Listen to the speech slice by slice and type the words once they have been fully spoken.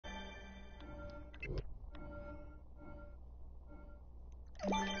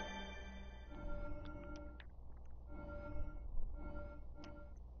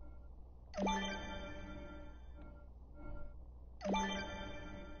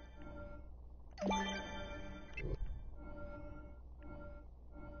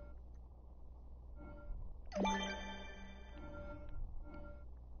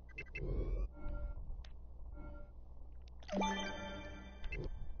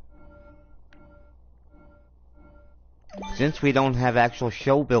Since we don't have actual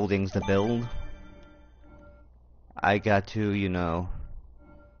show buildings to build, I got to, you know,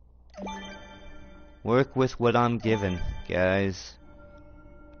 work with what I'm given, guys.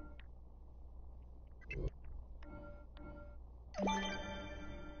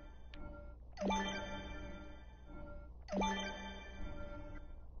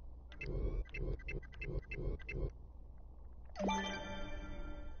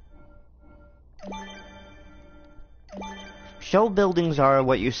 Show buildings are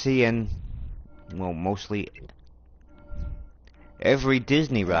what you see in, well, mostly every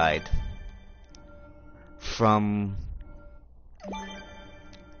Disney ride. From,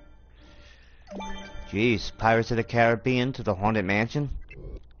 geez, Pirates of the Caribbean to the Haunted Mansion.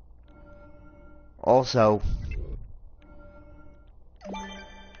 Also,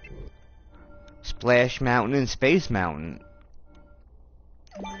 Splash Mountain and Space Mountain.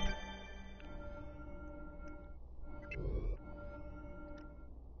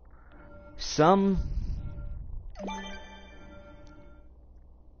 Some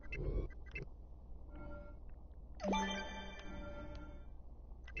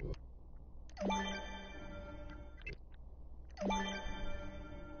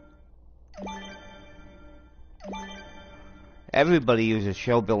everybody uses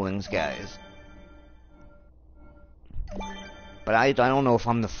show buildings, guys. But I don't know if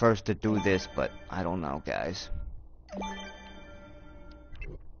I'm the first to do this, but I don't know, guys.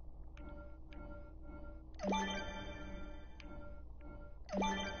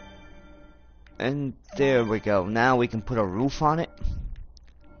 And there we go. Now we can put a roof on it.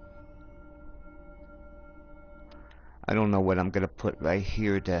 I don't know what I'm gonna put right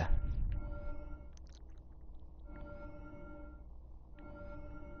here to...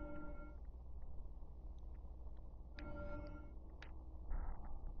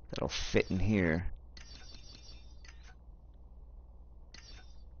 that'll fit in here.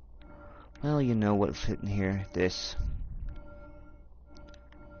 Well, you know what'll fit in here. This.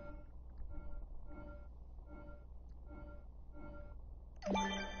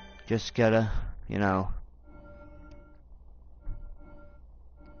 Just gotta, you know...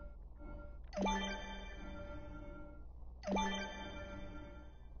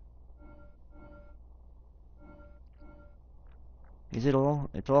 Is it all?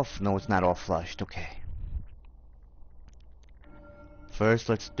 It's off? No, it's not all flushed. Okay. First,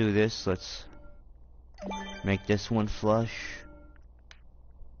 let's do this. Let's make this one flush.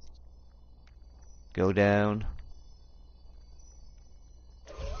 Go down.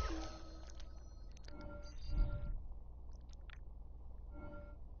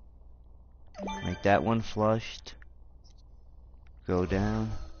 Make that one flushed. Go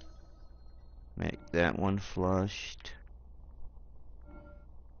down. Make that one flushed.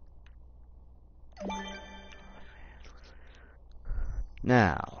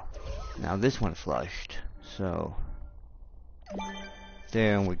 Now this one flushed. So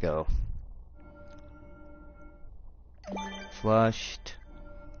there we go. Flushed.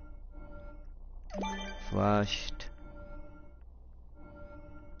 Flushed.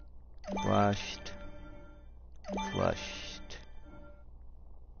 Flushed. Flushed.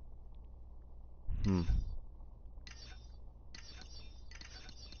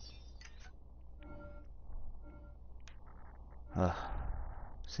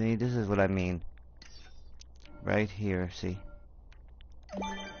 See, this is what I mean. Right here, see?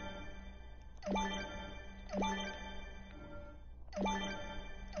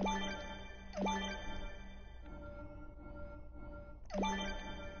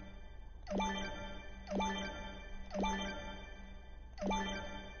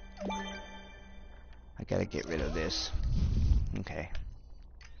 I gotta get rid of this. Okay.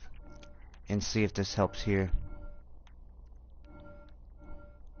 And see if this helps here.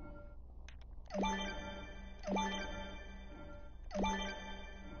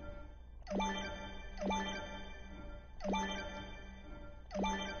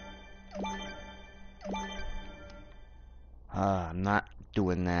 I'm not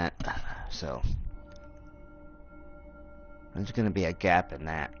doing that, so there's gonna be a gap in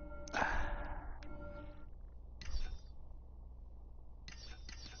that.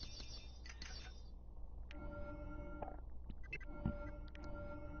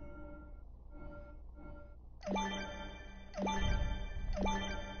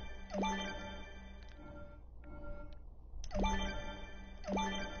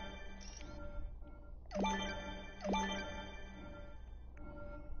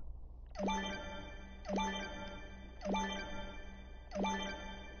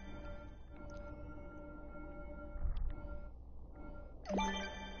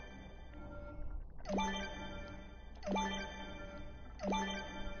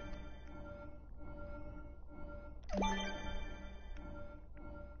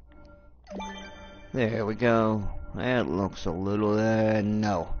 There we go. That looks a little,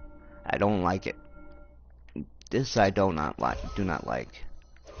 no. I don't like it. This I do not like.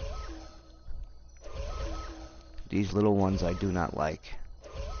 These little ones I do not like.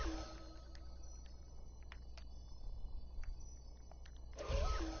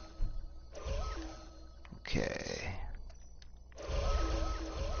 Okay.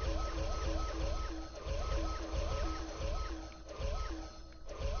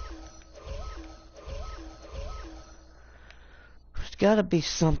 There's gotta be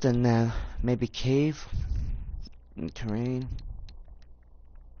something now. Maybe cave? Terrain?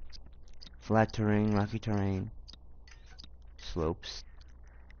 Flat terrain, rocky terrain. Slopes.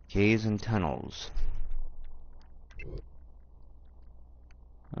 Caves and tunnels.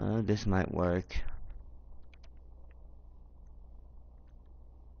 This might work.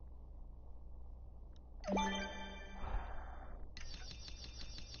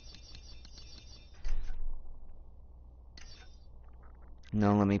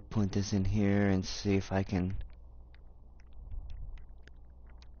 No, let me put this in here and see if I can.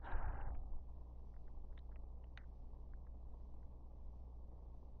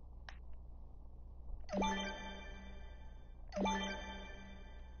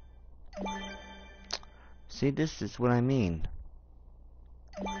 See, this is what I mean.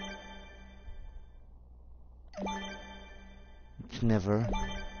 It's never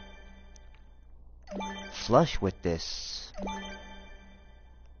flush with this.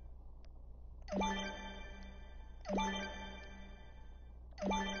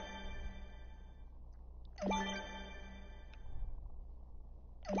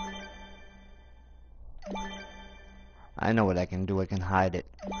 I know what I can do. I can hide it.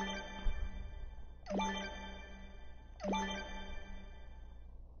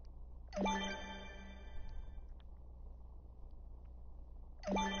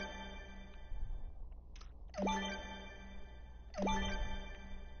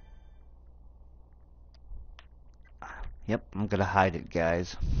 Yep, I'm gonna hide it,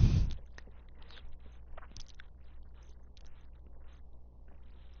 guys.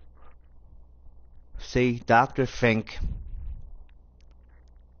 See, Dr. Fink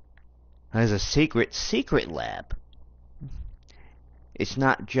has a secret lab. It's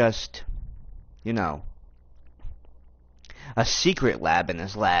not just, you know, a secret lab in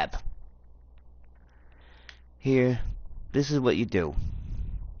his lab. Here, this is what you do.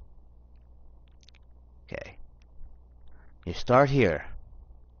 Okay. You start here,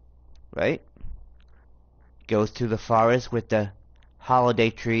 right? Go through the forest with the holiday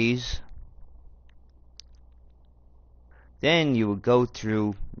trees. Then you would go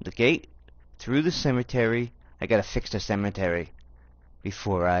through the gate, through the cemetery. I gotta fix the cemetery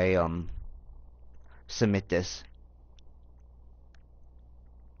before I submit this.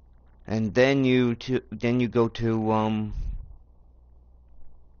 And then you go to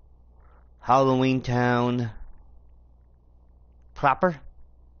Halloween Town proper.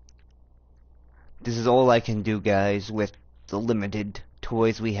 This is all I can do, guys, with the limited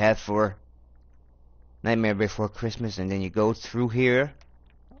toys we have for Nightmare Before Christmas. And then you go through here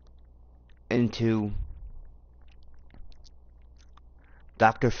into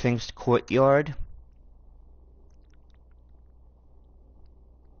Dr. Fink's courtyard.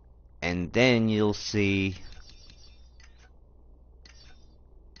 And then you'll see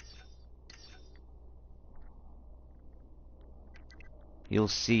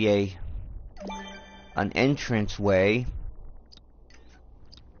an entranceway.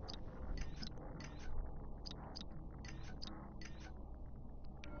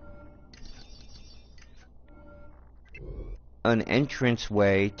 An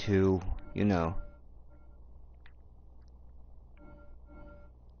entranceway to, you know,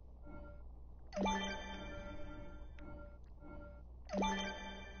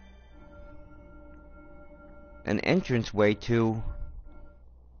 an entranceway to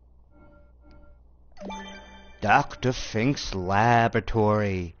Dr. Fink's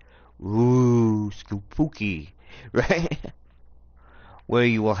laboratory. Ooh, spooky, right? Where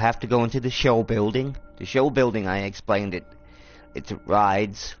you will have to go into the show building. The show building, I explained it. It's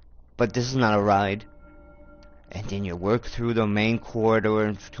rides, but this is not a ride. And then you work through the main corridor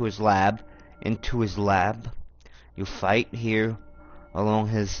into his lab. You fight here along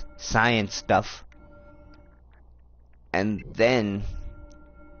his science stuff. And then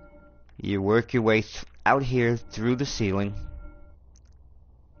you work your way out here through the ceiling.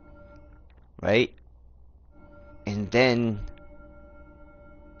 Right? And then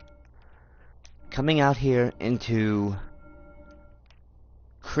coming out here into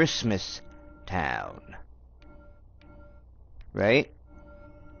Christmas Town. Right?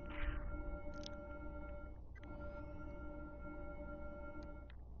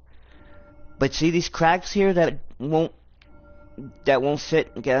 But see these cracks here that won't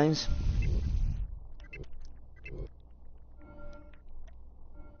fit, guys?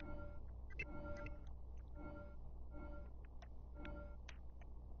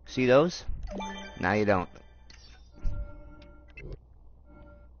 See those? Now you don't.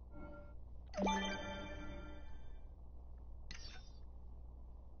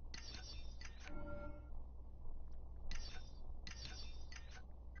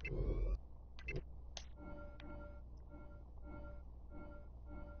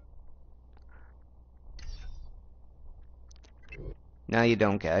 Now you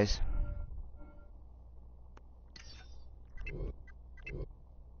don't, guys.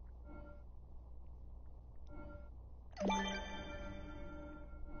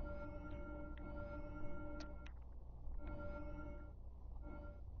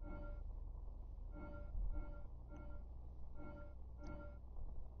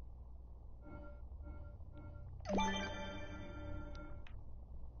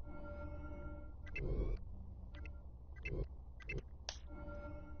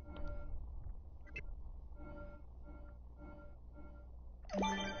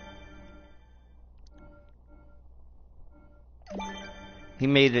 He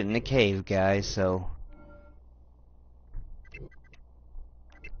made it in a cave, guys, so...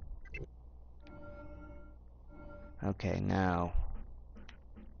 Okay, now...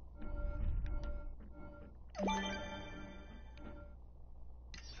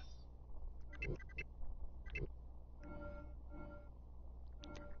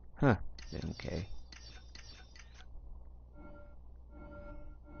 Huh, okay.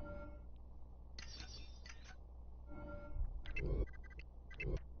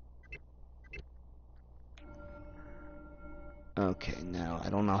 Okay, now I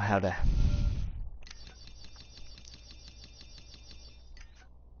don't know how to...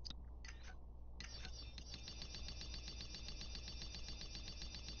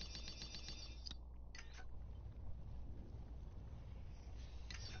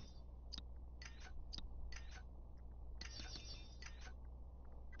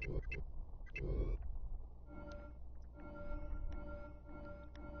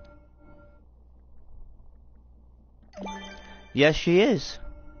 Yes, she is.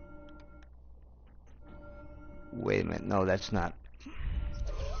 Wait a minute, no, that's not...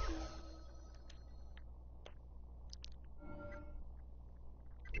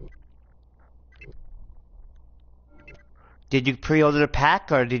 Did you pre-order the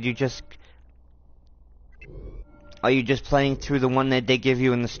pack, or did you just... Are you just playing through the one that they give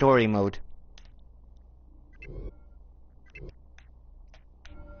you in the story mode?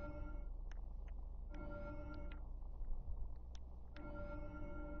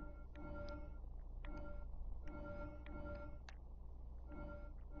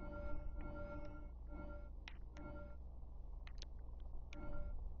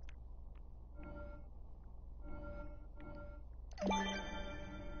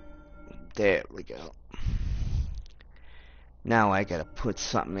 There we go. Now I gotta put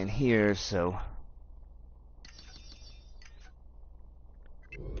something in here, so...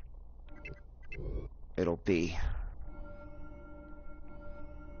 It'll be...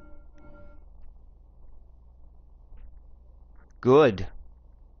 Good.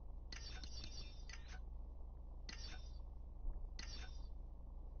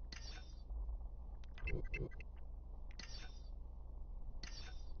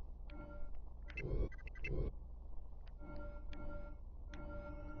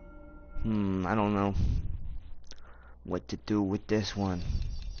 I don't know what to do with this one.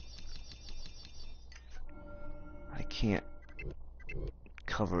 I can't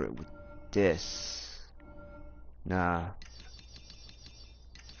cover it with this. Nah.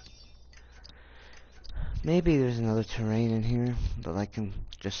 Maybe there's another terrain in here that I can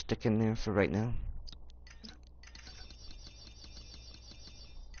just stick in there for right now.